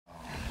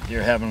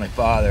Dear Heavenly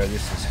Father,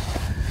 this is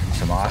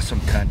some awesome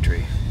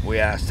country. We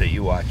ask that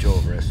you watch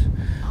over us.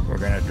 We're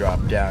going to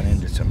drop down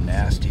into some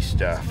nasty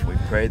stuff. We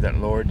pray that,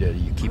 Lord, that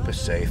you keep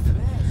us safe.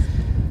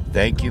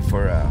 Thank you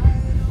for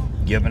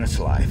giving us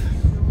life.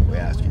 We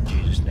ask in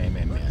Jesus' name,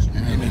 amen.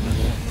 Amen.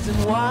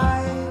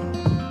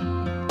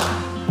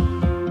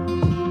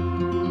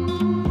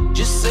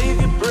 Just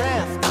save your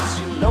breath, 'cause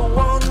you know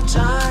one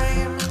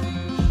time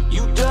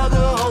you dug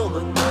a hole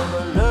but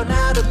never learned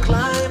how to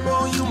climb.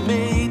 Oh, you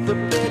made the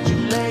bed you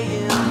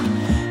lay in,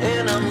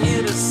 and I'm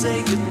here to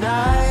say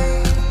goodnight.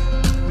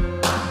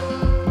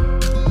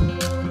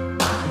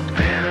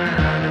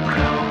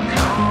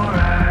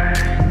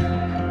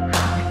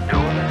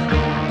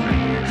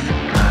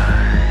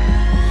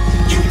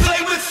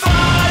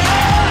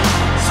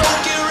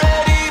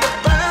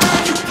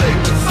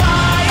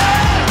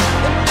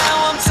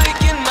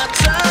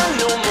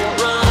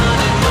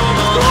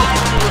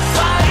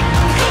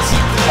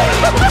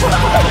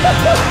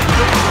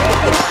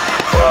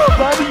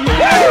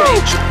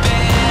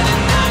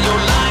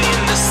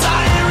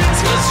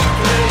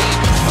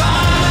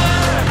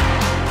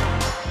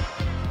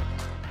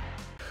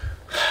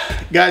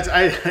 Guys,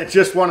 I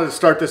just wanted to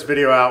start this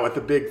video out with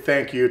a big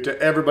thank you to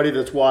everybody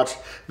that's watched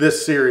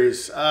this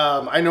series.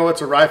 I know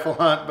it's a rifle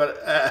hunt, but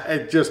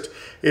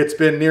it's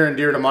been near and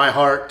dear to my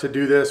heart to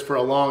do this for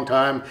a long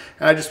time.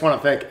 And I just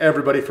want to thank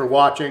everybody for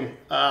watching.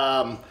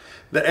 The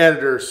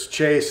editors,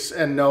 Chase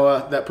and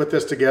Noah, that put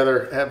this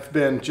together have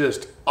been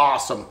just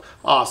awesome,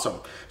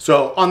 awesome.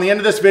 So on the end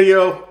of this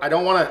video, I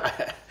don't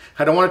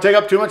want to take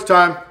up too much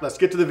time. Let's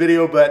get to the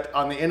video, but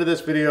on the end of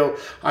this video,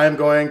 I am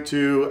going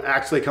to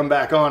actually come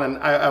back on and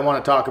I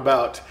want to talk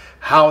about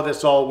how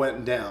this all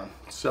went down.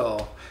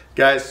 So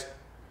guys,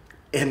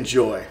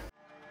 enjoy.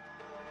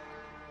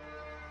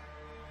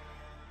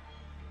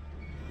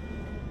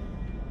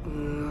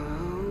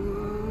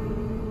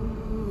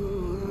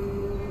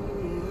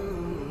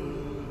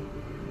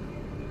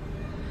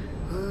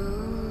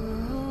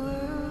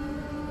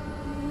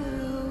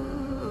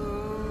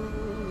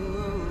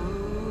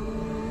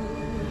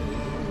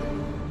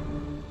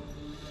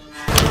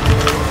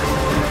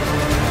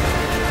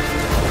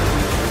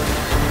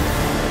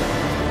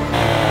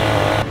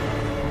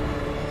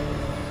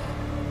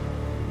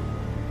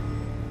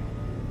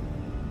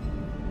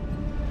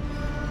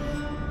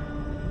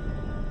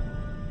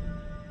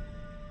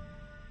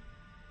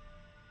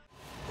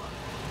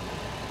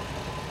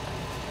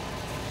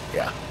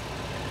 Yeah.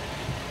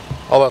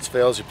 All else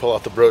fails, you pull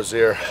out the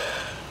brazier.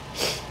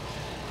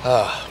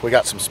 We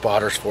got some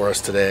spotters for us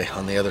today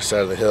on the other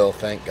side of the hill.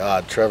 Thank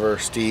God. Trevor,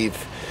 Steve,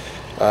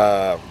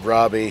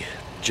 Robbie,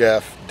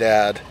 Jeff,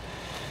 Dad,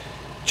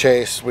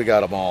 Chase, we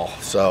got them all.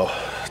 So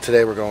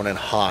today we're going in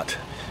hot.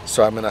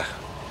 So I'm gonna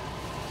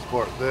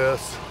sport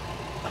this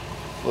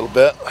a little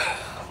bit,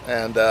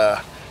 and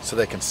so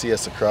they can see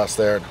us across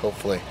there and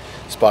hopefully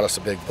spot us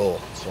a big bull.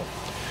 So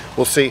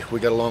we'll see. We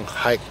got a long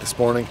hike this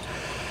morning.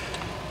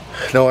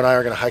 Noah and I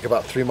are going to hike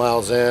about 3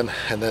 miles in,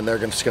 and then they're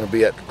just going to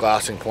be at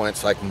glassing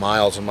points like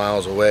miles and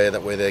miles away.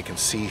 That way they can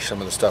see some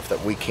of the stuff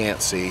that we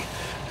can't see,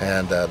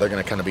 and they're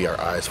going to kind of be our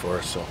eyes for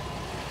us. So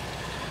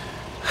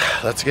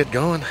let's get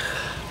going.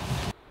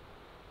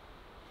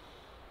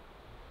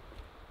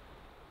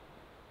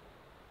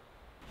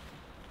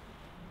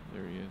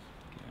 There he is.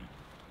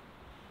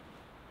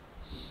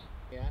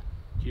 Yeah.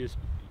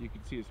 You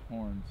can see his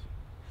horns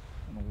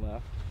on the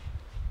left.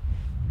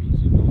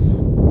 Easy to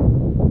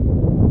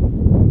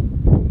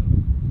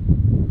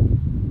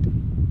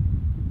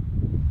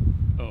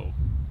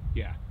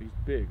yeah, he's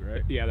big,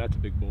 right? Yeah, that's a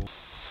big bull.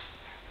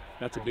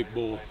 That's a big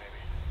bull.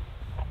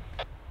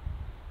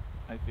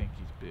 I think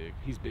he's big.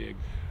 He's big.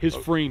 His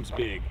frame's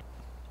big.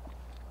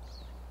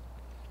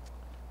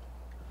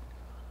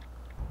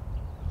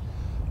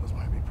 Those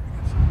might be pretty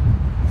good.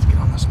 Let's get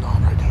on this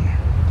knob right down here.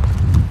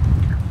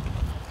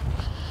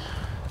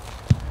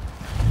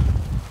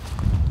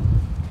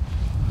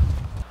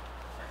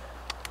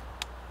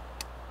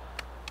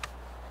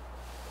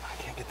 I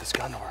can't get this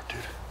gun to work, dude.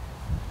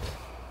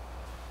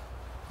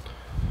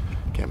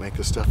 Can't make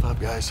this stuff up,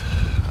 guys.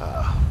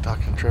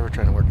 Talking to Trevor,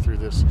 trying to work through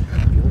this.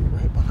 If you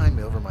look right behind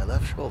me over my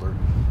left shoulder,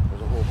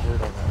 there's a whole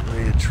herd on that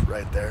ridge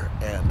right there,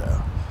 and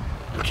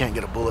we can't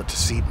get a bullet to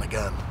seat in the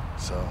gun.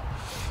 So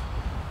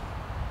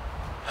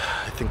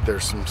I think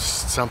there's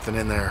something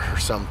in there or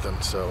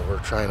something. So we're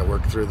trying to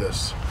work through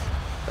this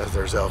as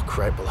there's elk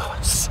right below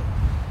us.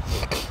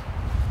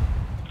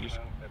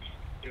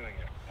 Doing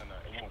it, and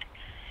it won't.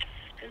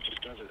 It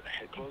just does it.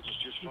 It closes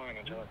just fine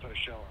until I put a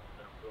shell on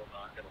it. It'll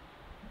not.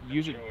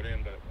 Use it.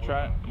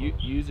 Try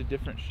use a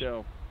different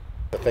shell.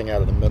 The thing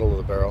out of the middle of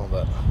the barrel,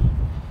 but come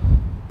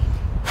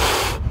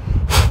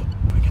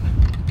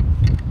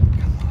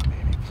on,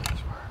 baby,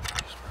 please work,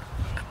 please work.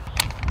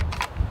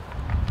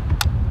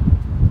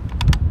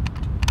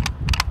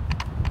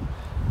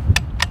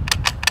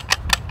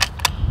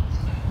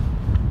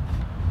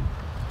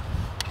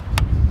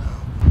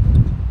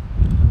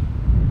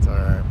 It's all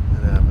right.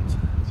 It happens.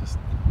 It's just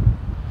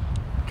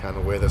kind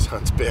of the way this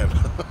hunt's been.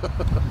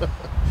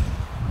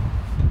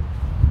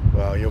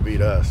 Well, No, you'll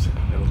beat us.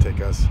 It'll take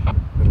us,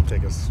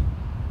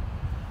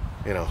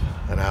 you know,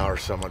 an hour or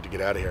somewhat to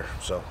get out of here.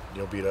 So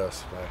you'll beat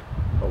us by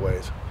a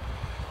ways.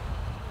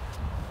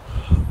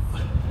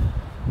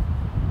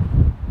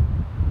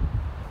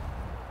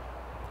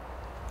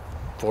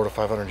 $400 to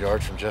 500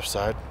 yards from Jeff's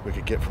side, we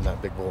could get from that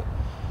big bull.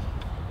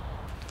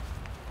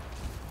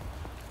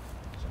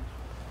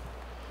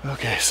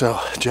 Okay, so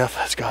Jeff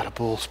has got a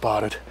bull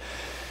spotted.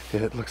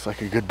 It looks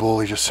like a good bull.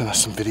 He just sent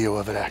us some video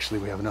of it. Actually,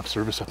 we have enough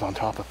service up on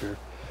top up here.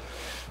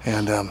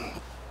 And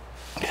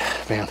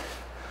man,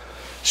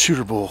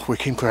 shooter bull. We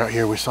came clear out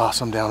here. We saw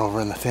some down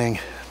over in the thing.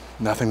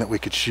 Nothing that we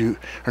could shoot,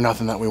 or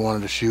nothing that we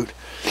wanted to shoot.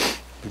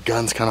 The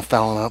gun's kind of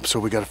fouling up,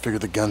 so we got to figure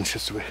the gun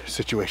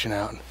situation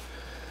out.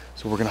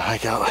 So we're gonna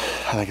hike out.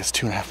 I think it's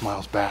 2.5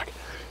 miles back,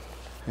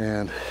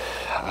 and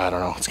I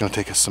don't know. It's gonna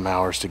take us some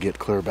hours to get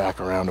clear back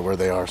around to where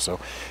they are. So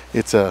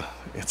it's a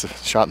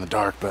shot in the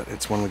dark, but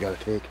it's one we got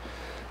to take.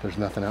 There's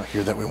nothing out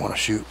here that we want to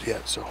shoot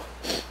yet, so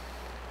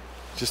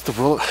just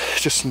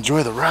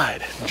enjoy the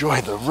ride.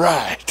 Enjoy the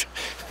ride.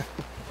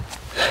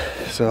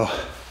 So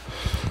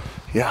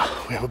yeah,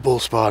 we have a bull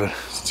spotted.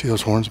 See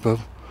those horns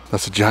above?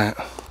 That's a giant.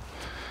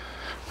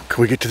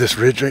 Can we get to this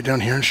ridge right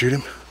down here and shoot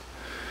him?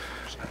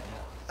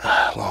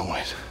 Long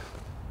ways.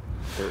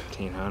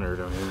 1,300.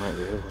 I mean, we might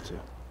be able to.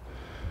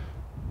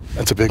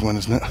 That's a big one,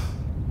 isn't it?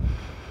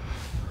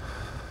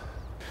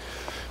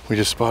 We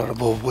just spotted a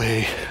bull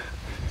way.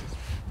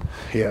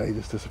 Yeah, he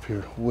just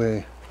disappeared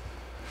way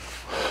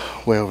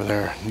over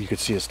there. You could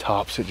see his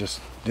tops. Didn't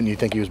you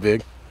think he was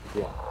big?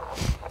 Yeah.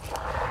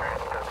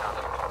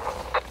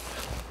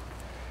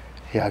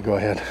 Yeah, go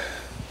ahead.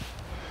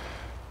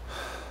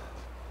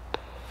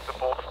 The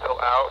bull's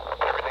still out.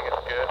 Everything is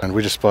good. And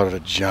we just spotted a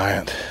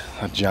giant,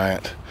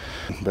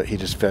 but he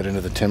just fed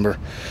into the timber.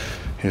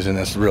 He was in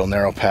this real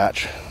narrow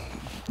patch.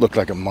 Looked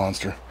like a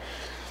monster.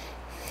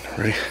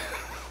 Ready? Okay.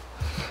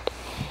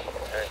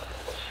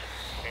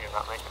 You're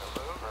not making a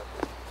move,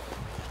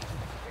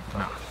 or?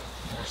 No.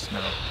 There's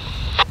snow.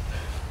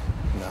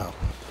 No.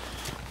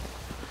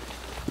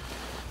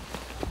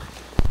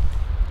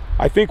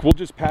 I think we'll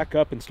just pack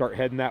up and start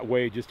heading that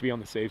way just to be on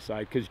the safe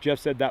side, because Jeff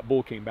said that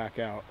bull came back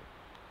out.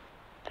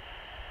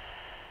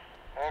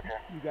 Okay.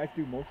 You guys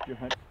do most of your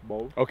hunts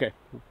both? Okay,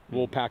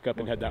 we'll pack up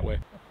and head that way.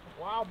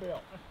 Wow,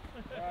 Bill.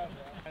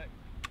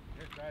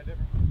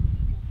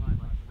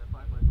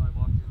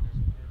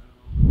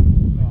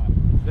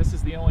 This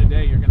is the only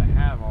day you're going to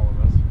have all of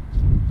us.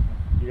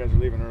 You guys are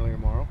leaving early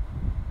tomorrow?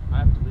 I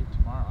have to leave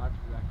tomorrow. I have to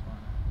be back tomorrow.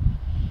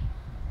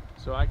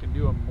 So I can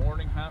do a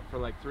morning hunt for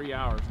like 3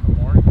 hours in the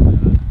morning, and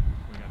then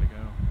we got to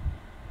go.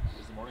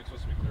 Is the morning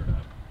supposed to be cleared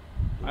up?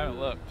 I haven't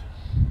looked.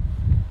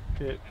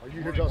 Are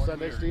you here till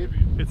Sunday, Steve?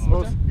 It's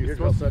supposed, You here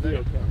till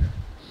Sunday?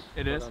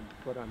 It is?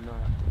 but I'm not.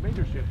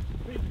 Major shift.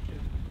 He's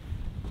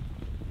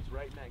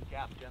right in that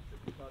gap, Jeff.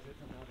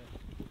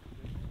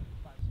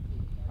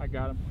 I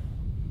got him.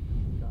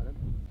 Got him.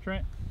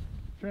 Trent,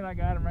 I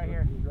got him right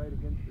here. He's right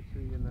against the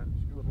tree in that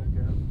little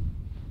gap.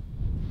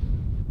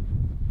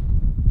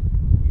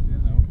 He's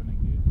in the opening,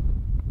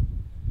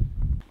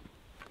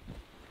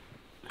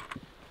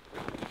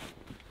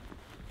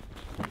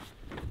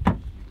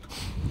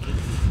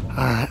 dude.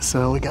 Alright,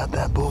 so we got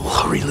that bull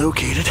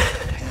relocated,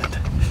 and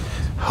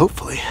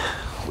hopefully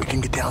we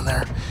can get down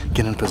there,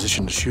 get in a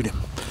position to shoot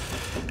him.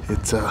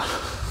 It's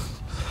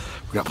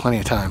we got plenty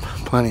of time,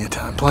 plenty of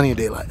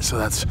daylight, so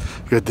that's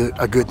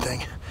a good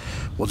thing.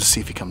 We'll just see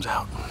if he comes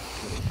out. Oh,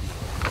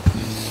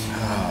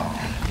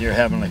 dear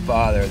Heavenly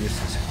Father, this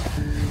is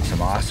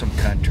some awesome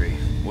country.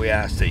 We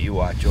ask that you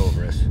watch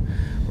over us.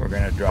 We're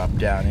going to drop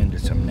down into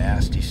some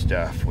nasty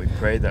stuff. We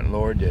pray that,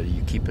 Lord, that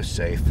you keep us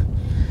safe.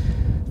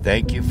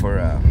 Thank you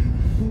for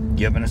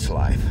giving us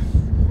life.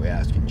 We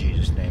ask in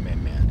Jesus' name,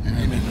 amen.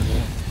 Amen.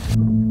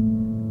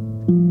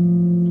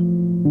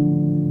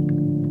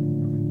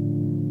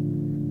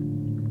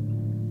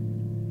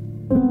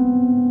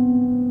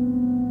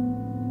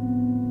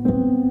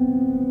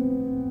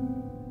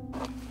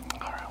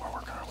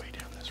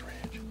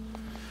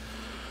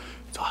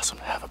 Awesome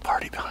to have a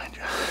party behind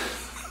you.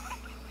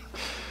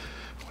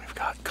 We've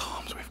got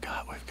comms, we've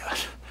got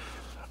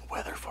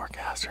weather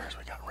forecasters,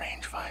 we got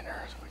range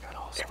finders, we got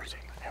all sorts of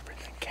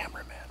everything,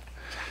 cameramen,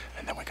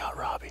 and then we got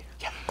Robbie.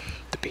 Yeah,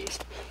 the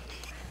beast.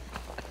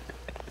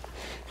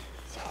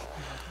 So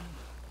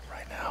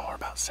right now we're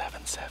about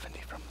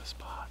 770 from the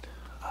spot.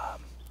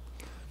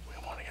 We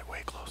want to get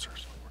way closer,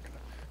 so we're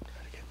gonna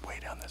try to get way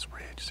down this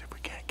ridge, see if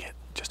we can't get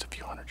just a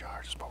few hundred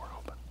yards, is what we're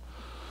hoping.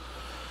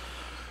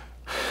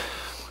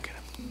 Look at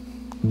him.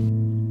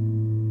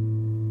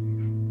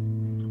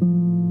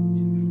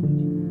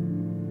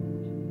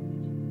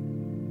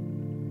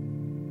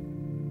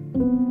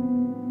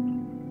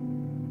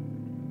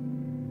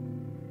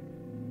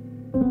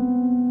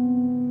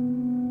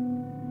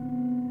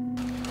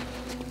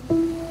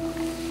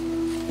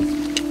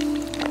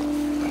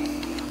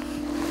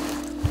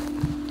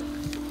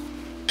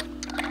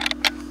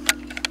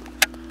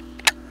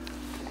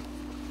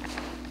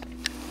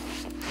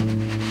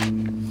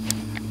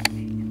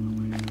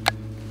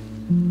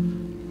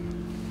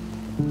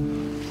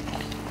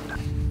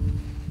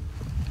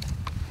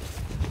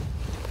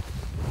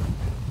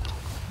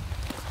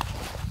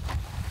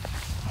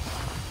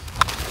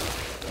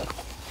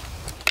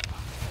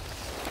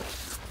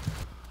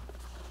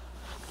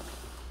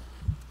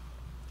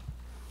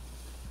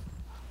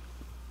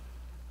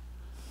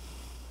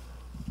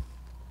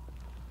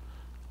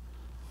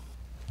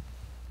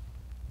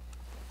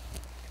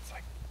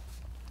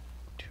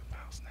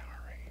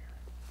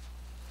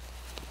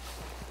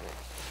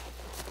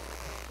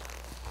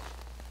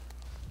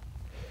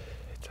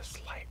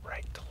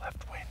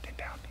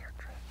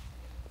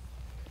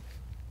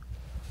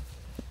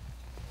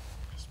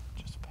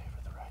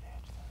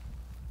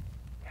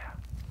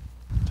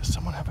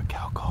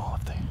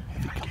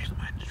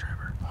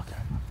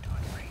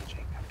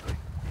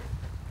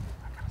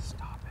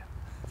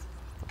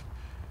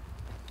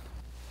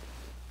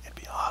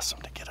 awesome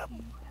to get up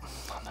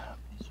on that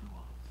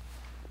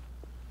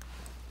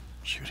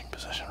shooting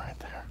position right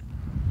there.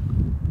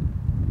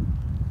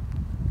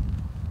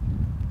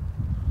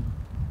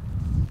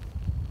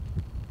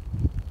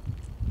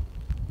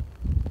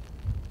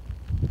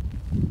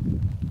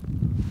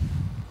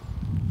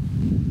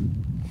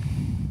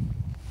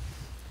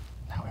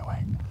 Now we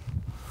wait.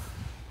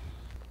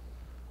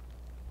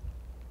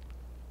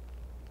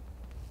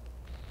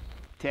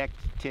 Text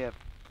tip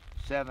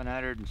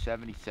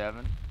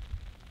 777.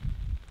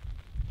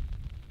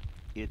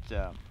 It's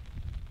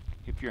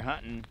if you're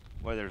hunting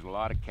where there's a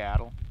lot of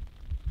cattle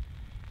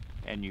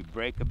and you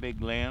break a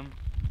big limb,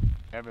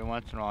 every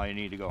once in a while you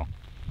need to go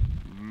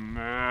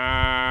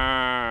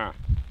 "Meh,"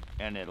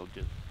 and it'll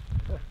just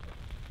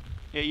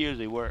it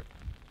usually works.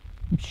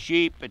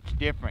 Sheep, it's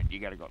different. You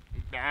gotta go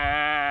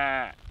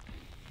 "Meh."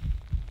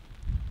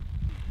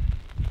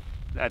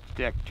 That's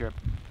text tip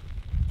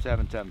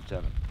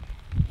 777.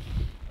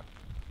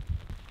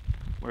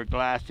 We're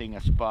glassing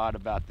a spot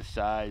about the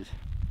size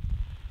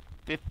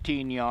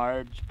 15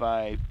 yards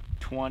by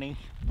 20,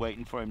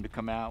 waiting for him to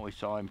come out. We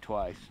saw him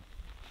twice.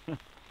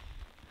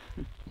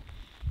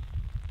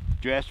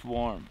 Dress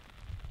warm.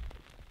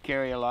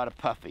 Carry a lot of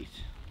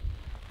puffies.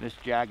 This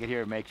jacket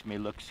here makes me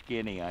look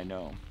skinny, I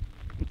know.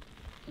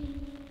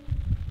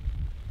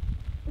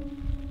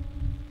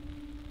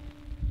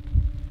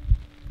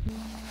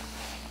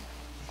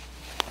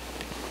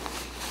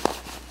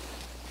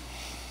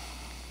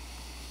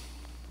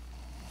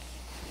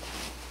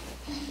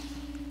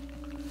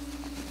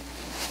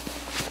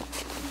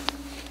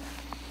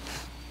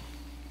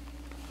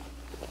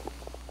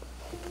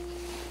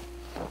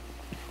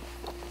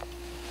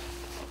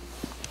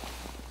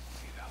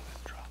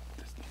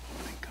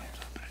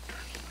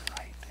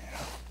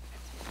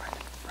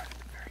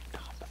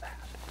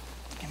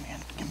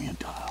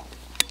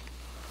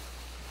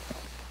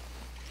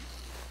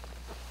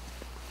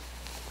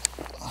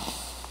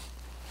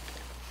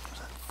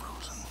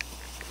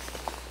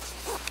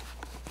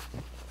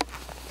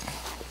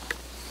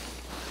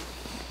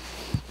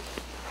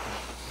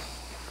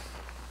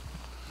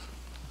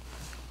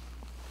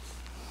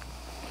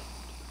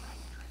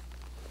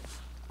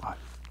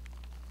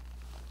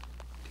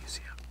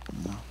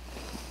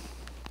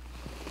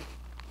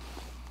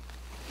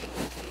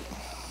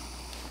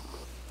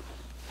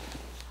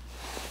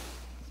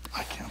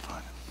 I can't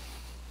find him.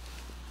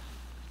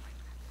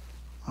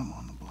 I'm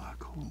on the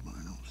black hole, but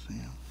I don't see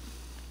him.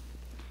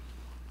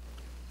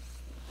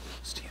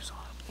 Steve's on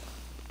him.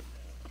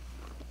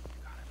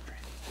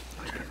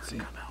 I can't see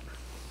him. I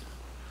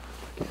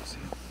can't see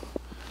him.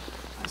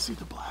 I see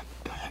the black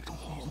diagonal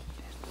hole.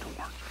 His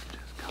door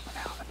just coming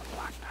out at the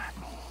black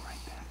diagonal hole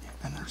right there.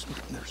 Yeah. And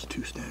there's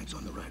two snags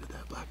on the right of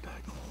that black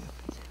diagonal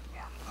hole.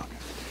 Yeah. Okay.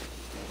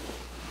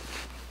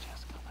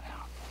 Just coming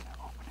out from the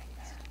opening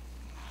there.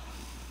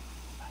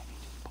 Maybe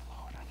just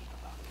below it. I need to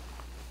look.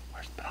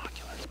 Where's the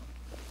binoculars?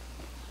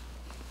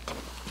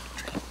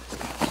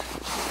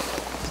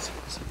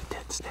 See the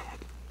dead snag?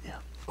 Yeah.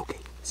 Okay.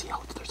 See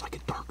how there's like a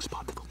dark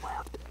spot to the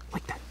left?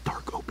 Like that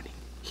dark opening.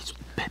 He's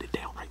bedded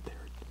down right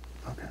there.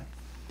 Okay.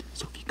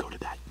 So if you go to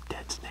that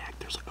dead snag,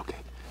 there's like,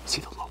 okay,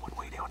 see the low one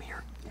way down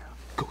here? Yeah.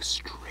 Go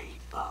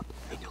straight up,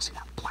 and you'll see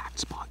that black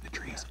spot in the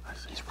trees. Yeah, I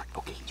see. He's right,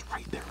 okay, he's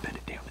right there,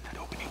 bedded down in that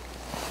opening.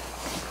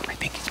 I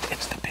think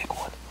it's the big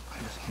one. I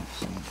just can't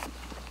see him.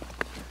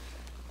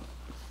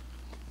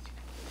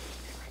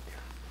 Right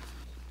there.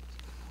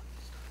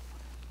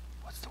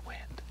 What's the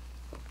wind?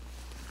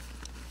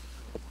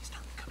 He's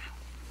starting to come out.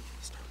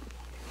 He's starting to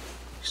walk out.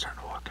 He's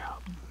starting to walk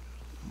out. I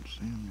don't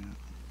see him yet.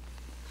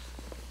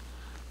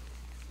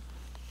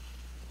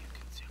 You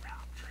can zoom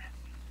out, Trent.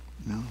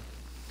 No.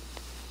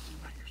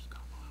 Zoom out your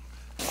scope a little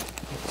bit.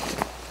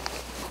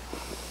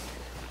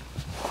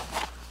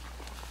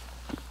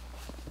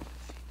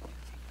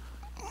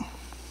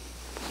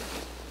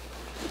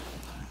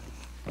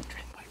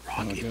 Trent, like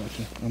rocket. Oh,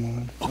 gotcha. I'm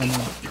on. Okay,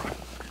 you're right.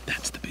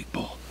 That's the big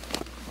bull.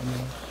 I'm on.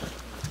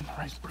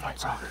 Right rock.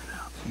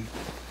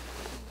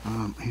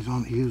 He's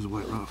on. He is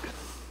White Rock.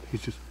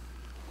 He's just.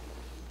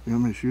 You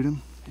want me to shoot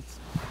him?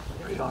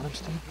 Are you on him,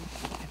 Steve?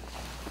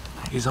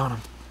 He's on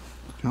him.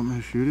 You want me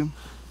to shoot him?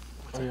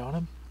 Are you on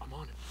him? I'm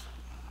on him.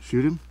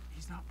 Shoot him?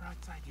 He's not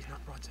broadside. He's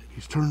not broadside.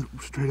 He's turned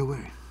straight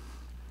away.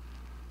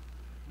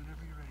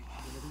 Whenever you're ready.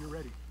 Whenever you're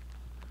ready.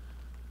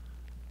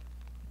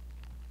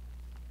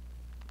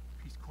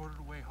 He's quartered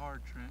away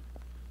hard, Trent.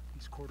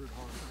 He's quartered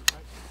hard.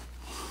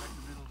 Right in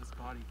the middle of his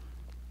body.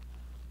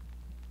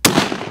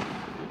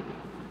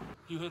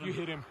 You hit him. You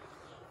hit him.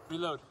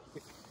 Reload.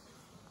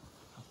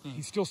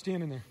 He's still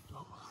standing there.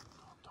 Don't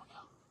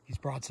yell. He's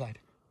broadside.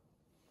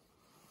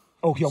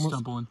 Oh, he almost.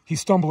 Stumbling. He's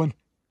stumbling.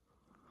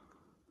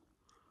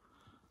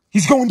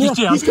 He's going down. He's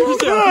down. He's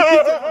down.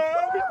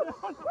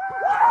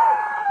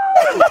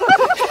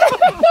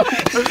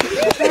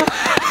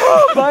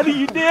 Oh, buddy,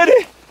 you did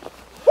it.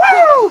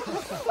 Woo!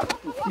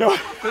 No.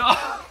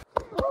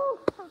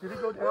 Did he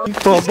go down? He's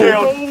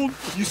down.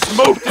 You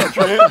smoked it,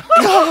 Trent.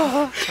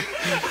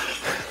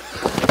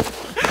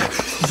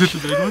 Is it the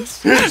big one? It's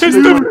the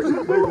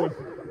big one.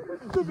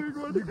 The big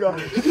one. You got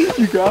it.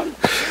 You got it.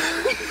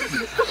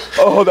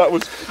 Oh, that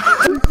was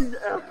freaking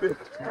epic.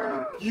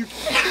 You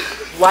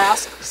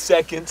last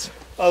seconds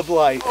of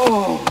light.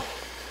 Oh.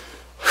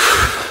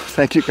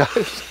 Thank you guys.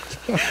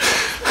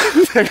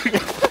 Thank you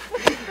guys.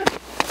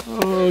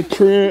 Oh,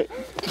 Trent.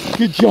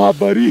 Good job,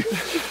 buddy.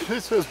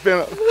 This has been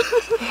a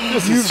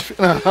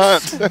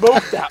hunt.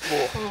 Smoked that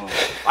bull.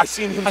 I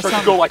seen him start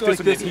to go like this,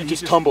 and then he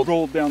just tumbled.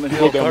 Rolled down the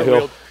hill.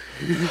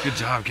 Good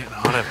job getting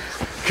on him.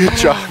 Good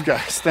job,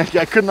 guys. Thank you.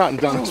 I could not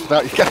have done this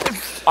without you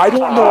guys. I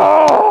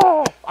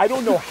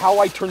don't know how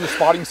I turned the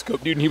spotting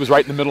scope, dude, and he was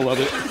right in the middle of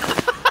it.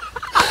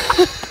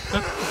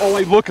 All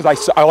I look is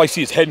all I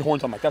see is head and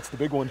horns. I'm like, that's the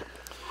big one.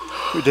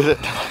 We did it.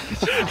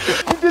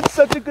 You did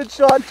such a good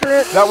shot,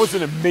 Trent. That was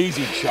an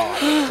amazing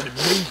shot. An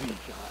amazing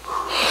shot.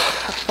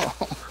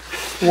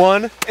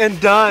 One and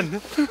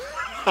done.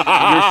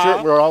 You're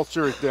sure, we're all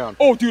sure it's down.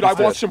 Oh, dude, I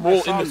watched him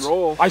roll in this.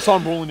 I saw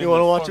him rolling in. You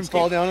want to watch him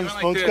fall down in the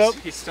phone scope?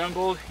 He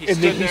stumbled. And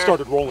then he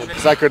started rolling.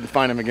 Because I couldn't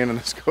find him again in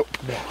the scope.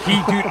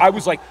 Dude, I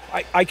was like,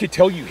 I could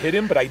tell you hit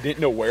him, but I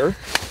didn't know where.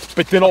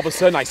 But then all of a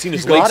sudden, I seen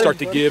his legs start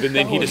to give, and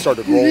then he just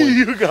started rolling.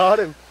 You got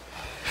him.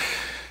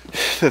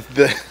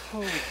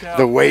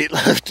 The weight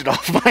lifted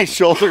off my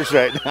shoulders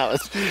right now.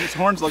 Dude, his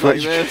horns look like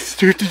this.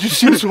 Dude, did you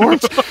see his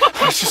horns?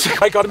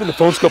 I got him in the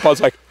phone scope. I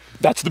was like,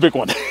 that's the big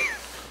one.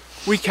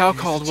 We cow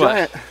called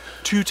what?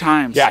 2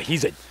 times. Yeah,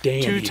 he's a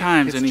damn. 2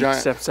 times, and he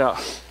steps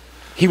out.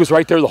 He was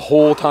right there the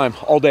whole time,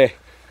 all day.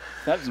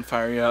 That doesn't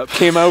fire you up.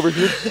 Came over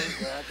here. Can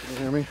you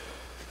hear me?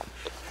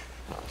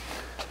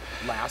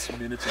 Last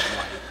minutes of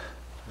light.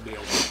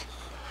 Nailed it.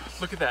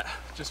 Look at that.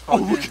 Just Oh,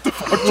 look at the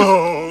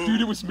fuck.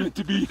 Dude, it was meant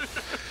to be.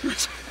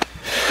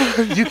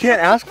 You can't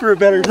ask for a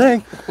better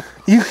thing.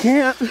 You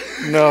can't.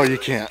 No, you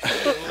can't.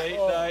 Late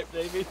night,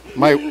 baby.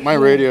 My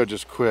radio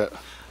just quit.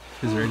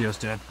 His radio's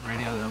dead.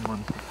 Radio that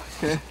one.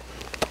 Okay.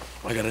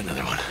 I got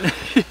another one.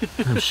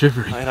 I'm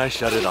shivering. And I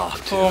shut it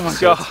off too. Oh my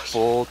So gosh. it's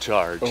full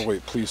charge. Oh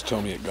wait, please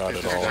tell me it got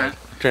it all.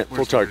 Trent,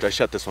 full charge. I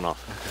shut this one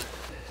off.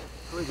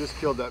 We just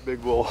killed that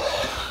big bull.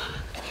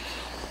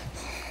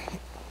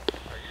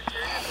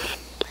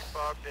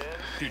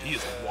 Dude, he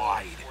is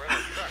wide.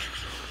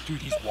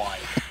 Dude, he's wide.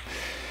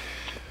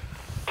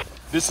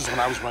 This is when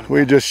I was running.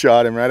 We just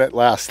shot him right at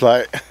last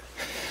light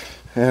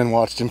and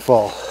watched him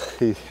fall.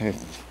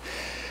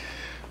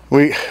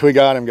 We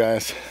got him,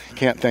 guys.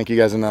 Can't thank you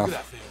guys enough. Look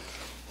at that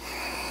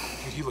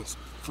thing. Dude, he looks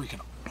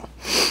freaking.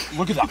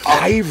 Look at the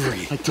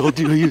ivory. I told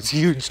you he was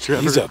huge,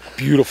 Trevor. He's a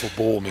beautiful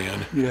bull,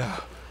 man. Yeah.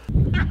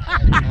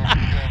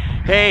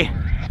 Hey,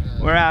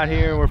 we're out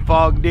here, we're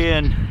fogged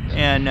in,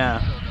 and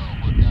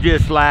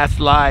just last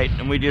light,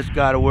 and we just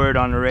got a word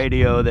on the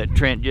radio that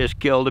Trent just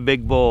killed a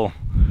big bull,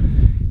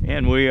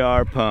 and we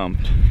are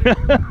pumped.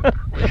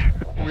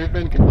 We've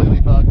been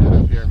completely fogged in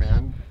up here,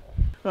 man.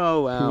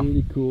 Oh wow.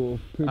 Pretty cool.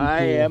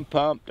 I am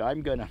pumped.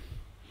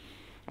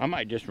 I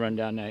might just run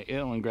down that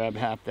hill and grab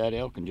half that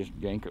elk and just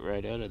yank it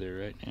right out of there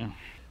right now.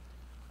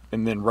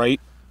 And then right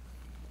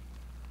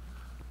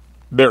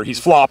there, he's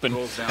flopping.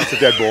 It's a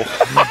dead bull.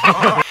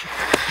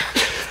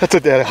 That's a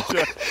dead elk.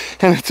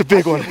 And it's a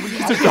big one.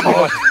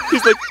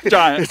 He's like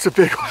giant. It's a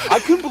big one. I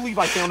couldn't believe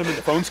I found him in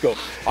the phone scope.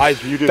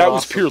 You did that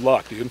was awesome. pure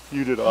luck, dude.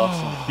 You did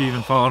awesome. You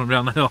even followed him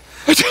down the hill.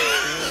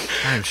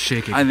 I am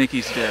shaking. I think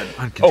he's dead.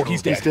 Oh,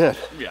 he's dead. He's dead.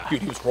 Yeah.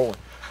 Dude, he was rolling.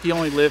 He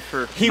only lived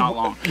for not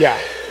long. Yeah.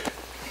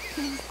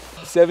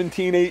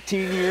 17,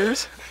 18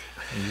 years.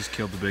 You just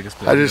killed the biggest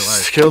bull I in your just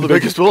life. killed the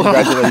biggest bull.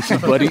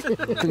 Congratulations, buddy.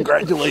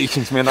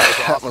 Congratulations, man.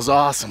 That was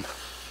awesome.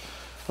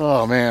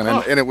 Oh man,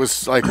 and it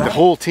was like the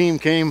whole team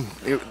came.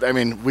 I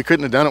mean, we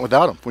couldn't have done it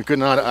without them. I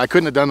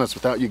couldn't have done this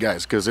without you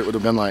guys, because it would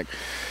have been like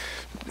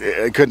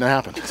it couldn't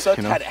have happened. Such,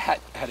 you know?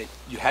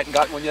 you hadn't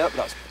gotten one yet, but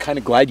I was kind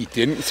of glad you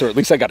didn't. So at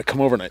least I got to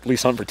come over and at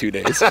least hunt for 2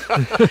 days.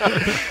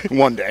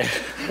 One day.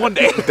 One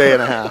day. A day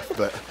and a half,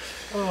 but.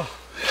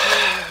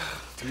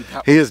 Dude,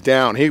 that, he is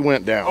down. He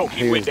went down. oh,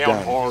 he went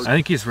down hard. I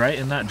think he's right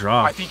in that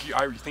drop. I think you're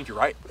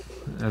right.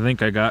 I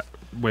think I got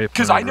way.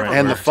 'Cause I never- right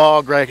And there. the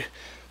fog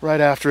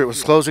right after it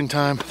was closing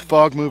time, the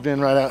fog moved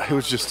in right out. It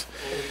was just,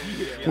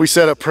 we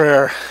said a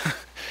prayer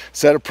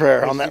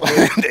on that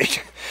landing,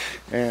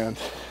 and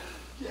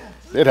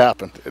it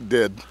happened. It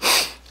did.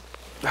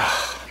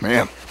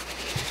 Man.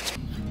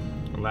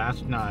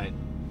 Last night,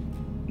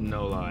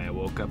 no lie, I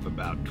woke up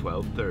about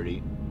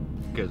 12:30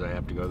 because I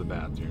have to go to the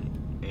bathroom,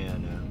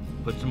 and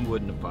put some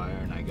wood in the fire,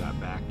 and I got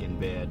back in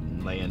bed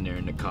and laying there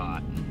in the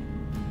cot,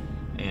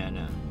 and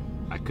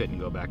I couldn't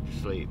go back to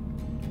sleep.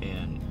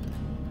 And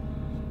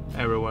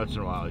every once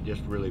in a while, it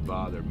just really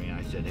bothered me.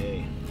 I said,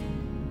 hey,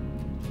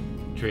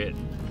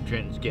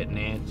 Trent'S getting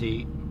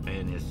antsy,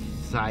 and his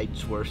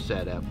sights were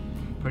set up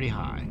pretty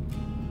high,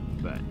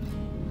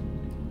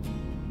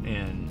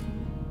 and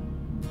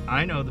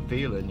I know the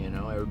feeling, you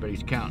know,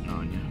 everybody's counting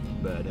on you,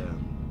 but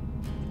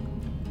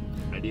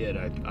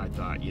I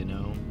thought, you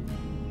know,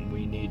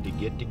 we need to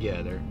get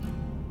together,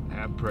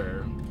 have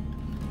prayer,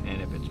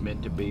 and if it's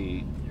meant to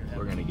be,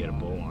 we're gonna get a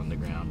bull on the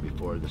ground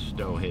before the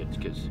snow hits,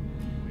 because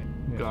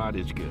God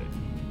is good.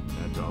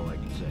 That's all I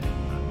can say. I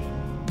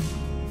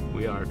mean,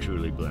 We are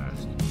truly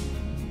blessed.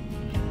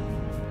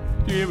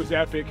 Dude, it was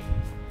epic.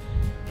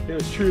 It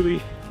was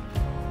truly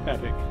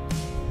epic.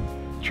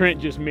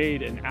 Trent just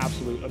made an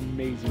absolute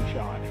amazing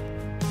shot.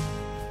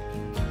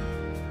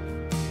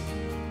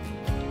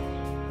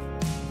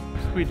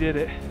 We did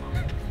it.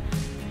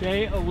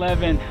 Day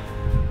 11.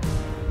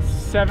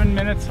 7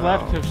 minutes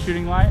left of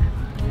shooting light.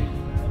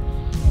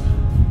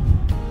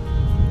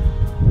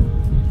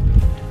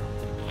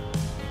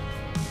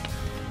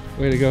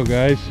 Way to go,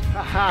 guys.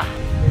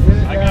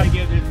 I gotta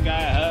give this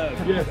guy a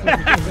hug.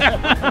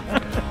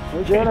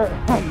 We did it.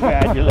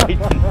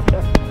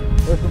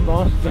 Congratulations. There's some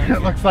bones.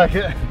 It looks like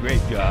it.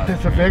 Great job.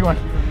 It's a big one.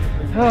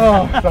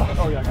 Oh,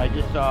 I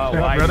just saw a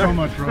Thank wide you so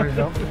much, Roy.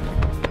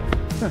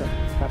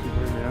 Happy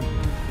birthday, man.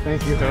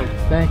 Thank you.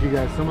 Thank you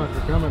guys so much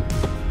for coming.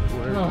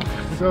 Oh,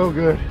 so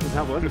good.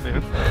 How was it,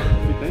 man?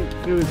 What do you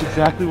think? It was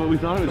exactly what we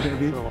thought it was going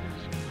to be.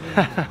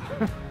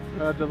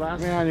 The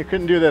last Man, you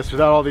couldn't do this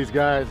without all these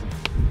guys.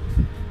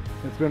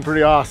 It's been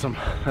pretty awesome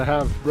to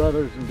have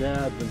brothers and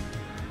dads and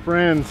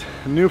friends,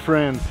 and new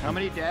friends. How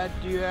many dads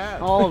do you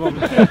have? All of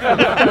them.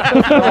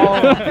 All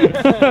of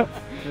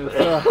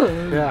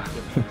them. Yeah,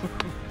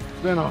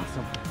 it's been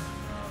awesome.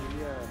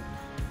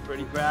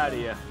 Pretty proud of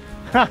you.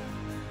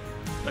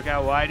 Look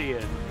how wide he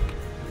is.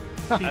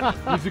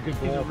 He's a good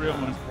bull. He's a real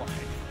one.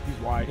 He's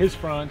wide. His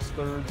fronts,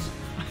 thirds.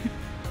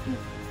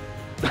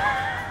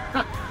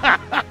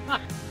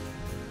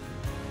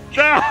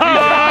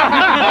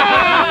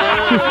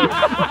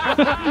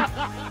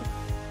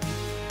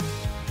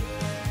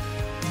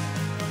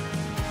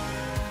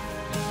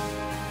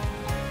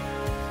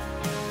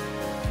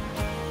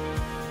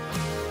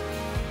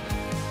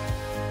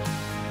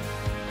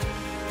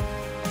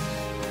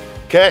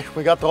 Okay,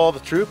 we got all the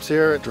troops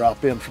here.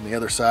 Drop in from the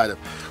other side of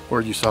where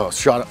you saw us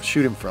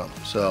shoot him from.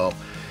 So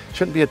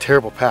shouldn't be a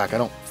terrible pack, I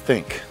don't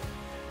think.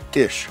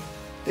 Ish.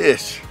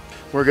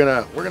 We're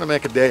gonna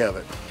make a day of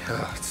it.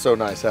 It's so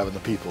nice having the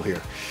people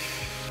here.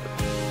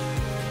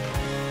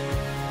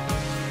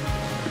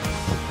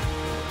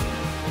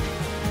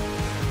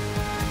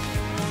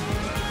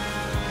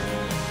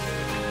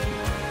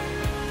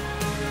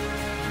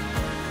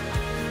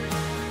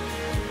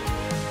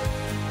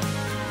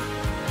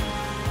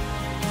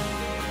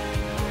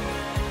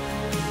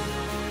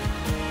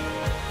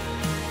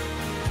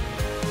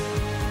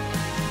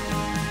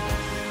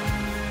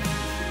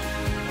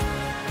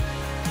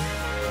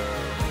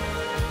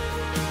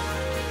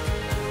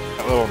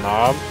 Little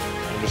knob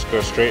and just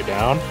go straight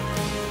down.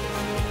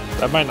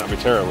 That might not be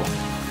terrible.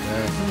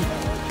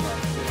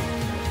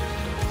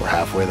 We're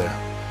halfway there.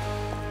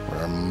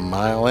 We're a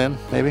mile in,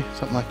 maybe,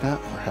 something like that.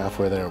 We're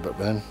halfway there, but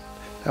then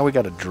now we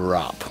got to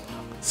drop.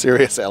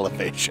 Serious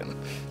elevation.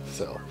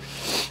 So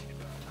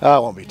that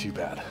won't be too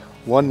bad.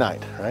 One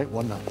night, right?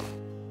 One night.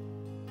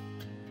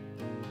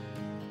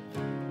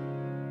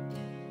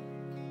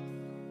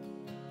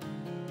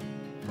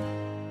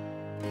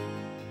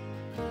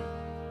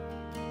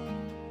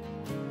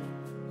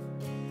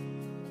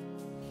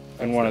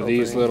 And one of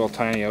these little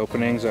tiny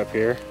openings up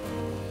here,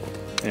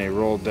 and he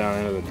rolled down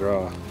into the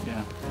draw.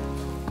 Yeah.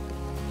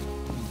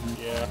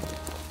 Yeah.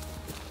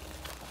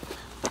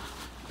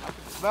 I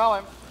can smell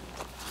him.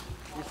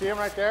 You see him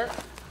right there?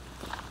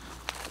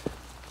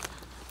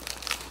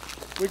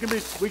 We can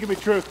be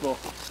truthful.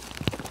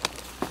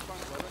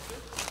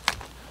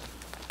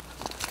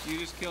 You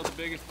just killed the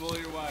biggest bull of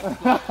your life.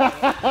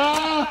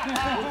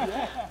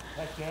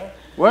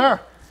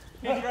 Where?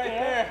 He's right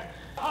there.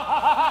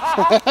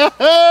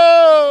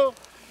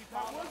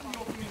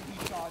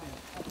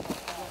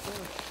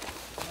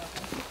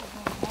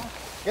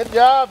 Good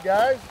job,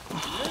 guys.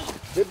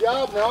 Good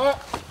job, Noah.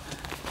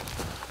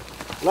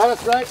 Let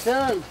us right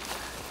to him.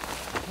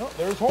 Oh,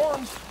 there's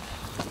horns.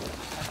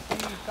 I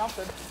see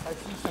something. I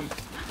see some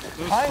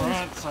Those pines.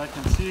 fronts I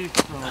can see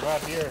from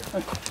about here.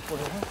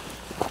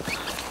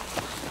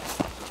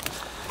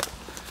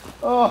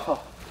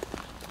 Oh.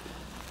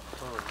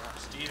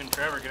 Steve and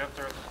Trevor, get up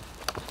there.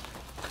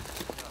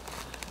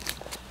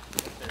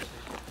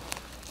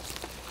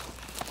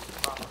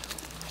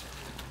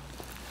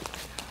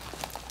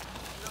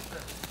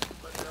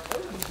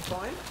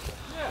 Fine?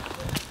 Yeah.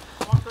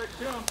 Walk right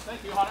to him.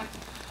 Thank you, honey.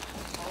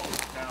 Holy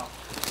cow.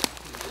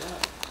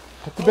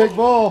 It's a big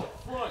bull.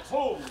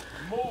 Holy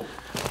moly.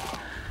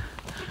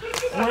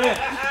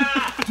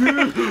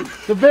 Dude.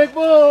 It's a big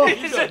bull.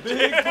 He's a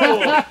big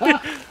bull.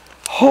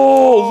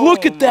 Oh,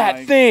 look at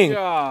that thing.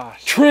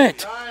 Gosh.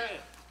 Trent.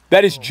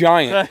 That is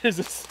giant. That is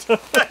a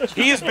stuff.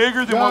 He is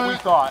bigger than what we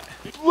thought.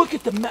 Look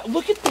at the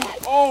look at that.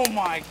 Oh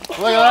my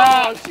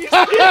god. Look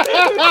at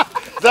that.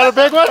 Is that a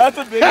big one? That's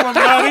a big one,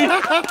 buddy.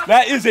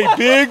 That is a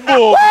big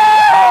bull.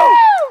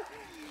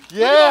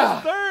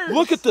 Yeah.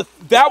 Look at the.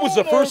 That was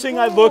the first thing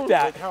I looked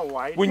at.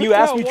 When you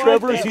asked me,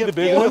 Trevor, is he the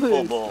big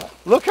one?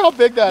 Look how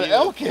big that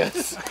elk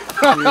is.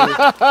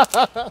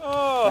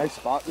 Nice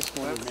spot this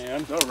morning,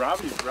 man. No,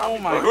 Robbie. Oh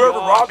my god. Whoever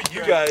robbed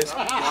you guys.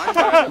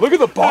 Look at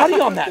the body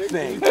on that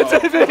thing.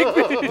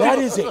 That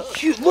is a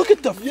huge. Look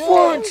at the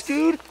fronts,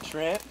 dude.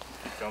 Trent,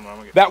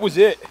 That was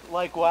it.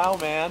 Like, wow,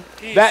 man.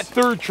 That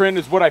third trend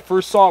is what I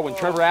first saw when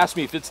Trevor asked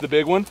me if it's the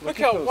big one. Look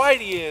how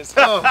wide he is.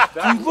 Dude,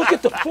 look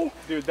at the full.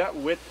 Dude, that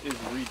width is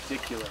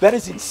ridiculous. That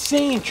is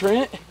insane,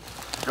 Trent.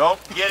 Don't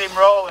get him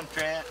rolling,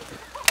 Trent.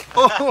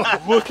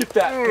 Look at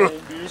that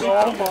thing, dude.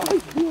 Oh my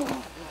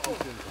God.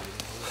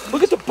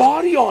 Look at the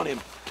body on him.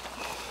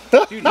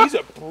 Dude, he's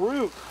a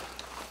brute.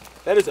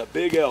 That is a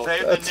big L.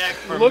 Save the neck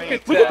for Look me.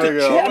 at that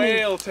jet.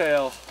 whale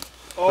tail.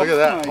 Oh, Look at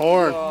that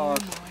horn. Oh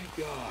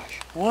my gosh.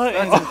 What?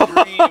 That's a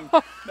dream.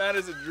 That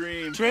is a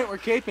dream. Trent, we're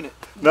caping it.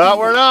 No,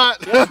 we're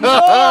not.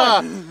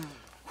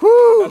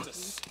 Woo. That's a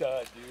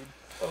stud, dude.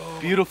 Oh.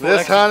 Beautiful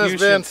This hunt has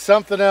execution. been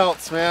something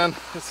else, man.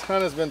 This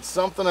hunt has been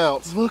something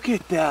else. Look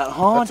at that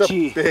That's a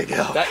haunchy. big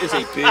L. That is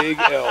a big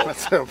L.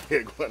 That's a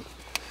big one.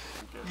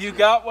 You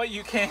got what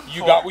you came for.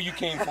 You got what you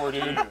came for,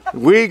 dude.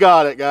 We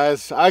got it,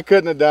 guys. I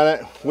couldn't have done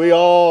it. We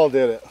all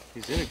did it.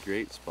 He's in a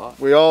great spot.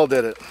 We all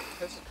did it.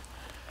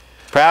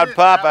 Proud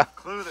Papa.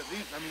 Clue that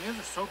these, I mean, these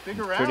are so big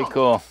around. Pretty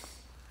cool.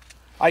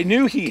 I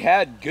knew he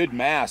had good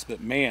mass,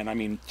 but man, I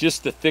mean,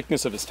 just the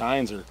thickness of his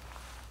tines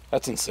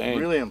that's insane.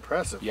 Really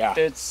impressive. Yeah.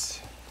 It's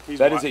He's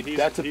That's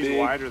he's a big.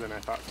 wider than I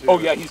thought too. Oh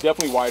yeah, he's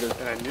definitely wider.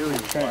 And I knew he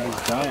was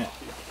wider.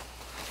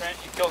 Trent,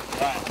 you killed the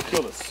giant.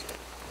 Kill this.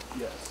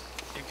 Yes.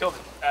 You killed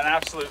an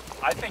absolute.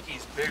 I think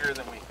he's bigger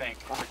than we think.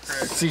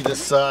 See this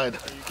side.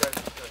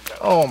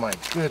 Oh my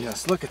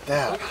goodness, look at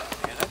that.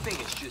 Man, that thing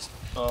is just.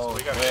 Oh,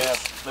 We got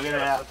Look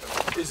at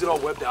that. Is it all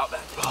webbed out? That.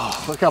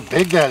 Oh, look how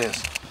big that is.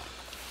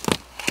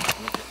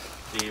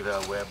 Steve,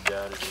 how webbed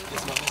out it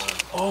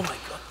is. Oh my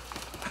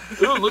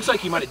God. Ooh, it looks like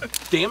he might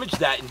have damaged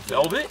that in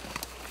velvet.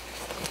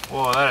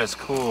 Whoa, that is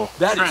cool.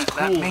 That Trent, is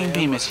cool. that main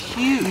beam is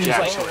huge.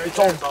 Actually, it's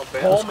all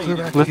palmy.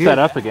 Lift that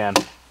up again.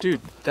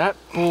 Dude, that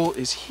bull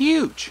is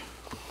huge.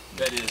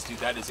 That is, dude.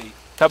 That is a.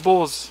 That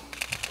bull is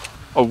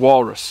a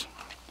walrus.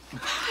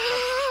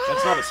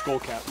 That's not a skull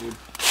cap, dude.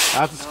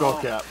 That's a skull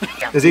cap.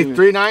 Is he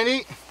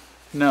 390?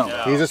 No.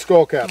 He's a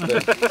skull cap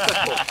then.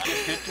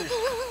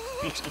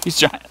 He's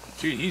giant.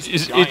 Dude,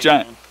 he's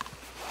giant. man.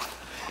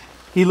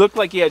 He looked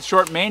like he had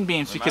short main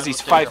beams because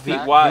he's 5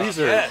 feet wide. These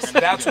are, Yes, and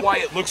that's why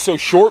it looks so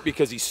short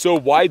because he's so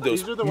wide.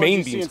 Those These are the ones main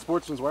you see in beams.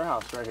 Sportsman's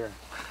Warehouse right here.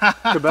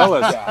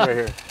 Cabela's right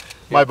here.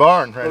 my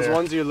barn right Those here.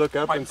 ones you look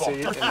up My and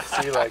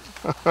see like.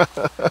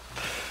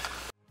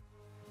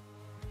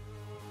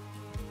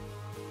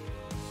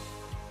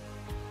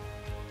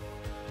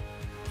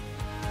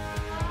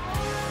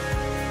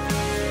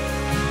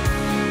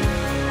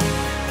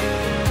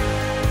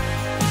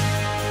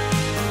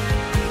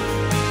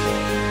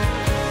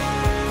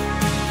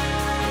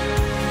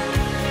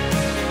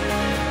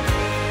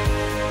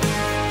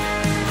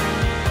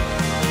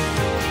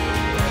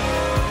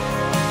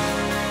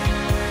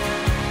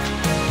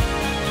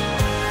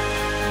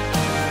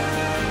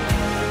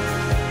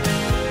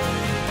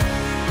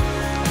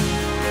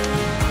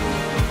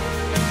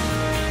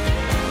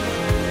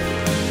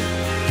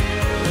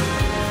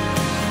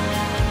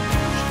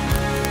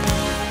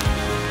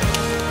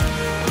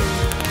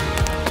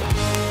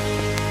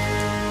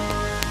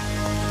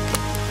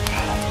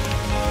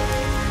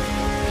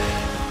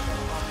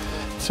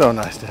 So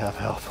nice to have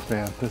help,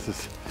 man.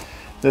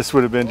 This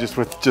would have been just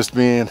with just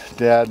me and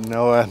Dad and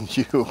Noah and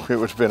you. It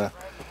would have been a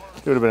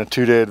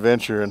 2-day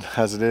adventure, and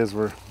as it is,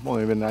 we're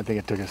only been. I think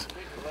it took us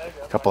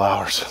a couple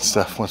hours and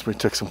stuff once we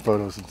took some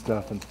photos and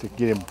stuff, and to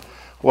get him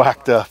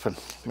whacked up. And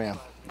man,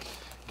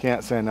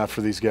 can't say enough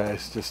for these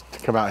guys. Just to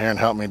come out here and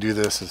help me do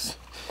this is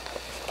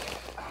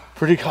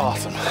pretty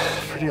awesome.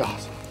 Pretty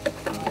awesome.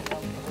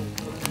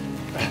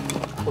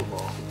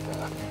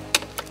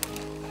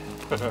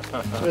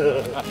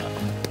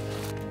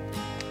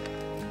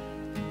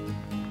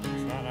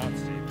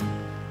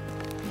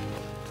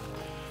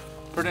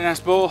 Pretty nice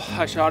bull.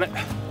 I shot it.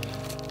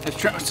 As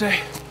Trent would say.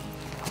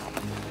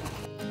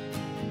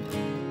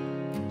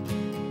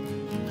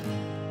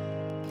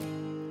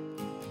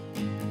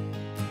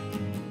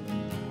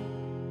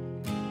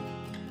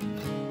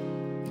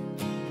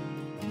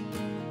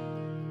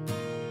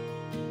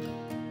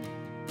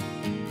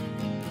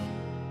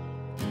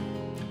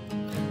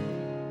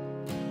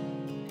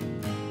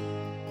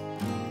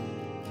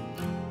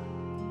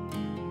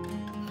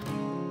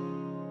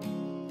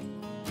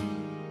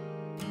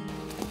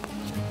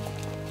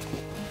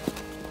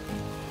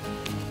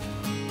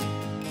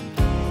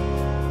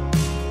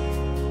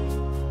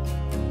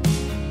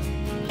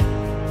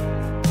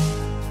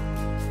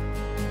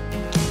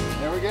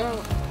 There we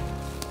go.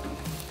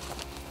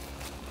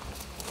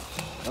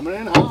 Coming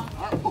in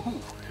hot. Ooh,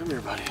 come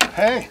here, buddy.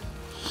 Hey.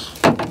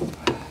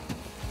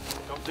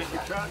 Don't dent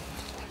your truck.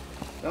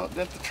 Don't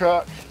dent the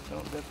truck.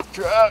 Don't dent the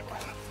truck.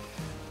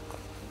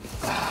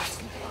 It's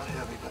not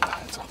heavy, but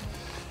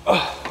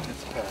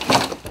it's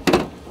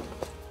packed.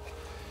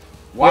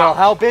 Wow. Well,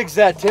 how big's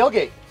that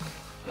tailgate?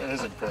 That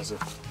is impressive.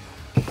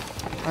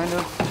 Kind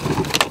of.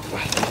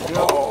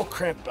 Oh,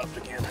 cramped up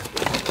again.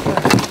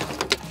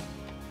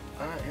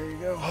 All right, here you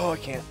go. Oh, I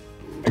can't.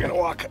 I gotta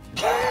walk.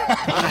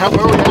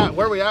 Where we at?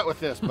 Where we at with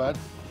this, bud?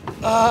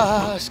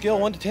 Scale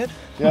 1 to 10?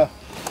 Yeah.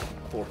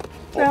 4.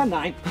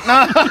 9.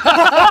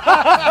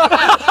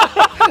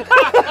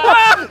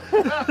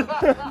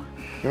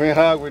 Give me a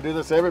hug. We do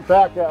this every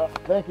pack out.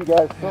 Thank you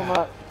guys so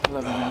much.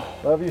 Love you, man.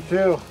 Love you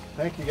too.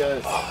 Thank you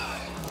guys.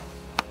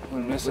 I'm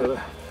gonna miss it.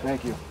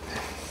 Thank you.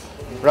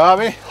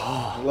 Robbie,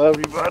 I love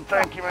you, bud.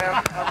 Thank you,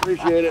 man. I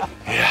appreciate it.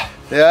 Yeah.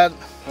 Dad.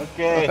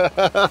 Okay.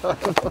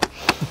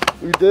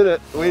 We did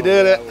it. We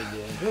did it.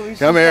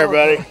 Come here,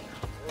 buddy.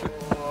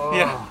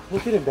 Yeah.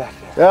 Look at him back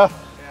there. Yeah.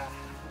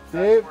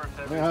 Steve,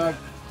 give me a hug.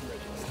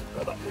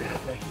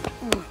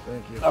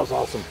 Thank you. That was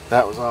awesome.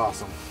 That was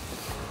awesome.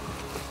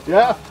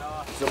 Yeah.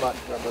 So much,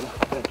 brother.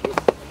 Thank you.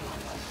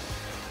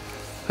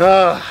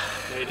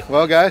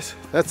 Well, guys,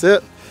 that's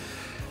it.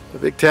 The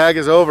big tag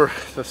is over.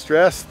 The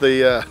stress,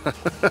 the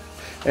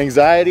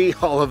anxiety,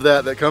 all of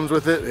that comes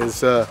with it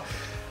is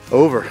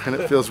over, and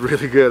it feels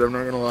really good. I'm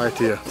not gonna lie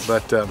to you,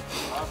 but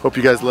hope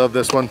you guys love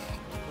this one.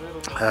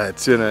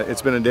 It's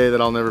been a day that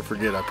I'll never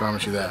forget. I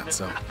promise you that.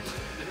 So,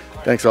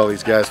 thanks all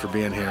these guys for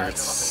being here.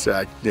 It's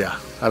yeah,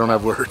 I don't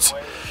have words.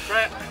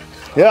 Trent,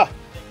 Yeah.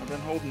 I've been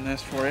holding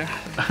this for you.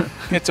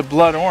 It's a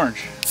blood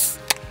orange.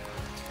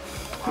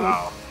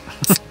 Wow.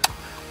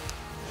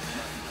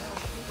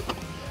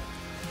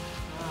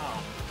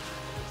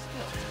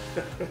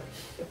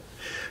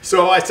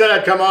 So I said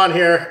I'd come on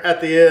here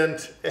at the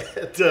end.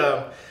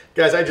 And,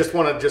 guys, I just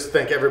want to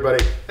thank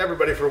everybody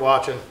for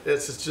watching.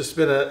 This has just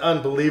been an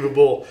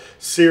unbelievable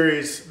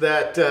series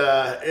that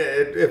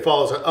it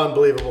follows an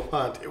unbelievable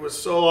hunt. It was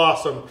so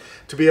awesome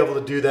to be able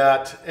to do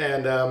that.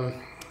 And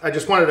I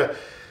just wanted to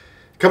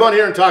come on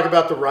here and talk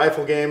about the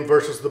rifle game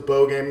versus the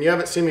bow game. You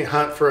haven't seen me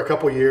hunt for a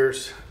couple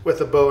years with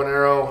a bow and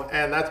arrow,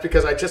 and that's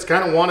because I just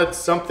kind of wanted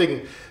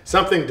something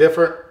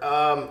different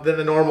than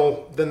the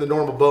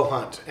normal bow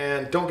hunt.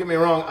 And don't get me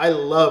wrong, I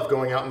love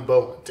going out and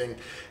bow hunting.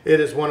 It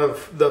is one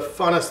of the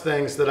funnest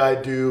things that I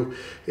do.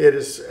 It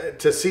is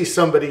to see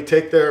somebody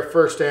take their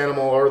first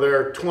animal or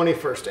their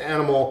 21st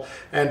animal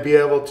and be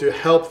able to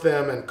help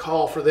them and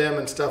call for them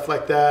and stuff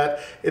like that.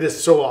 It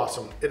is so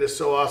awesome. It is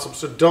so awesome.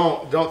 So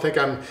don't think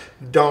I'm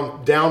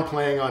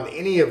downplaying on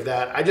any of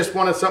that. I just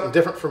wanted something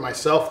different for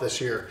myself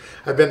this year.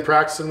 I've been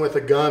practicing with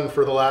a gun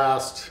for the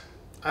last,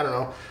 I don't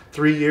know,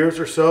 3 years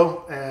or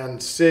so,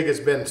 and Sig has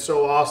been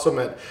so awesome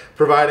at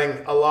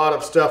providing a lot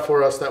of stuff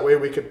for us. That way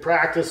we could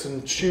practice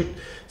and shoot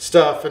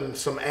stuff and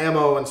some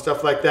ammo and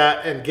stuff like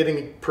that, and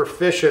getting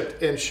proficient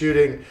in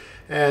shooting.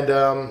 And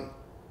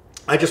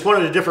I just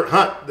wanted a different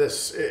hunt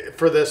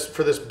for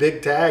this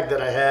big tag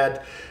that I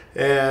had,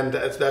 and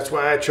that's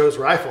why I chose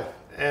rifle.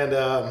 And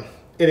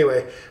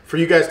anyway, for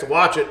you guys to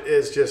watch it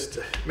is just,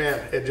 man,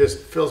 it just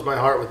fills my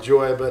heart with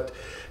joy. But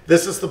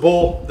this is the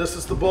bull. This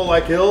is the bull I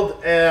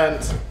killed,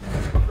 and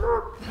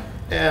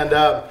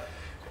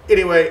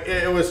anyway,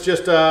 it was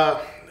just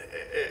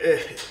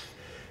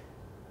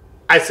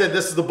I said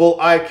this is the bull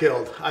I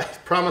killed. I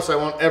promise I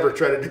won't ever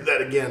try to do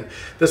that again.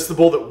 This is the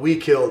bull that we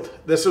killed.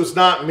 This was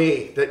not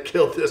me that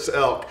killed this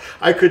elk.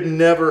 I could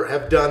never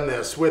have done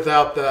this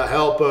without the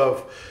help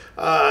of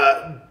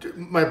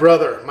my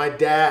brother, my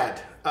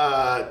dad,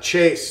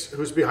 Chase,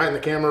 who's behind the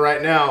camera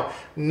right now,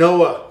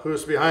 Noah,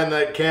 who's behind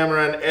the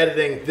camera and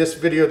editing this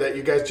video that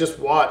you guys just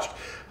watched,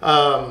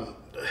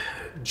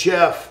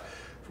 Jeff,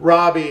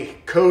 Robbie,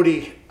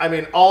 Cody, I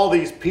mean, all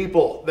these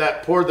people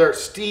that poured their,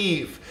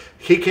 Steve,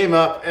 he came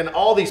up, and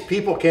all these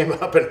people came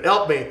up and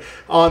helped me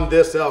on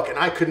this elk. And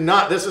I could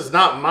not, this is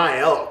not my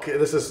elk.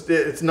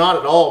 It's not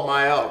at all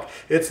my elk.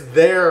 It's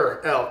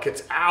their elk.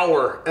 It's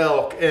our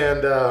elk,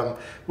 and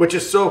which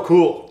is so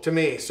cool to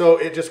me. So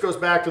it just goes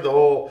back to the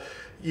whole,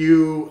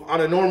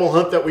 on a normal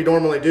hunt that we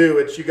normally do,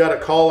 it's you got a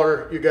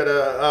caller, you got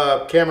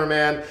a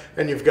cameraman,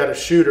 and you've got a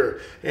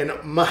shooter. In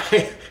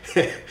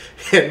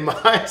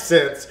my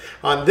sense,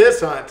 on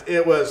this hunt,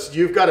 it was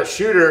you've got a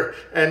shooter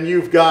and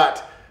you've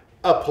got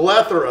a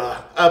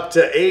plethora, up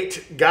to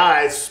 8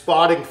 guys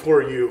spotting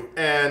for you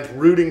and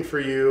rooting for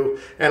you,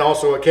 and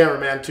also a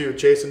cameraman too,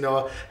 Chase and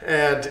Noah.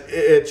 And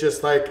it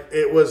just like,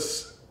 it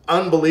was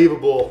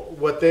unbelievable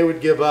what they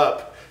would give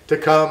up to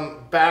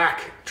come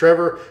back.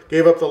 Trevor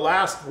gave up the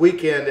last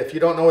weekend. If you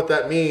don't know what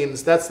that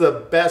means, that's the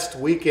best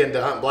weekend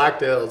to hunt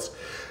blacktails.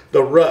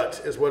 The rut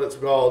is what it's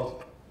called.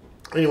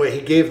 Anyway,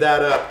 he gave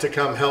that up to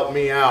come help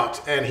me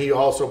out, and he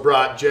also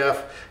brought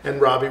Jeff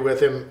and Robbie with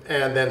him,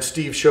 and then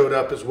Steve showed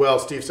up as well.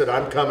 Steve said,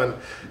 I'm coming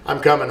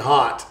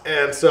hot.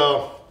 And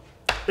so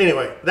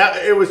anyway,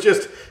 it was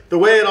just the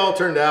way it all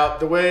turned out,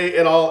 the way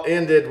it all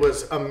ended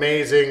was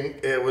amazing.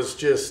 It was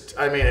just,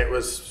 I mean, it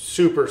was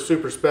super,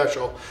 super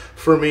special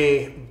for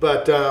me.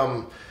 But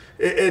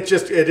it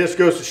just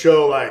goes to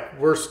show, like,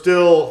 we're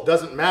still,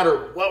 doesn't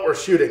matter what we're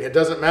shooting. It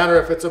doesn't matter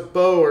if it's a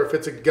bow or if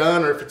it's a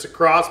gun or if it's a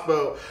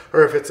crossbow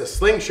or if it's a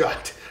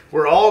slingshot.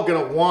 We're all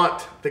going to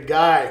want the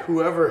guy,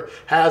 whoever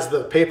has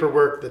the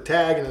paperwork, the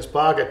tag in his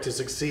pocket, to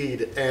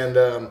succeed. And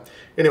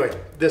anyway,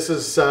 this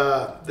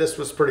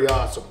was pretty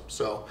awesome.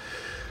 So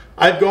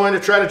I'm going to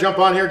try to jump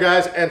on here,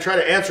 guys, and try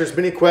to answer as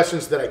many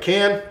questions that I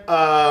can.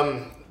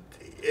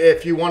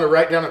 if you want to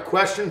write down a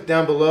question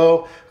down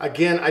below.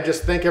 Again, I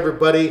just thank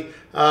everybody.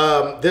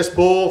 This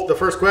bull, the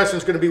first question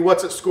is going to be,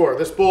 what's it score?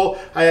 This bull,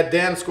 I had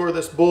Dan score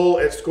this bull.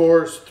 It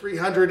scores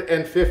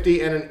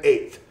 350 and an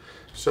eighth.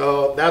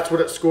 So that's what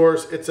it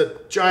scores. It's a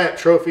giant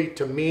trophy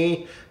to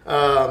me.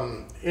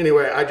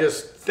 Anyway, I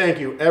just thank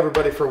you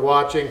everybody for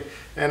watching.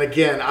 And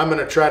again, I'm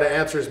going to try to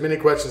answer as many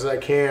questions as I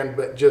can,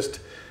 but just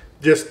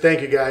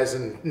thank you guys.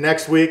 And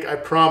next week, I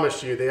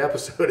promise you, the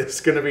episode is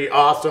going to be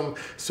awesome.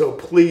 So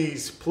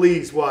please,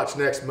 please watch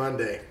next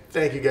Monday.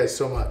 Thank you guys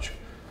so much.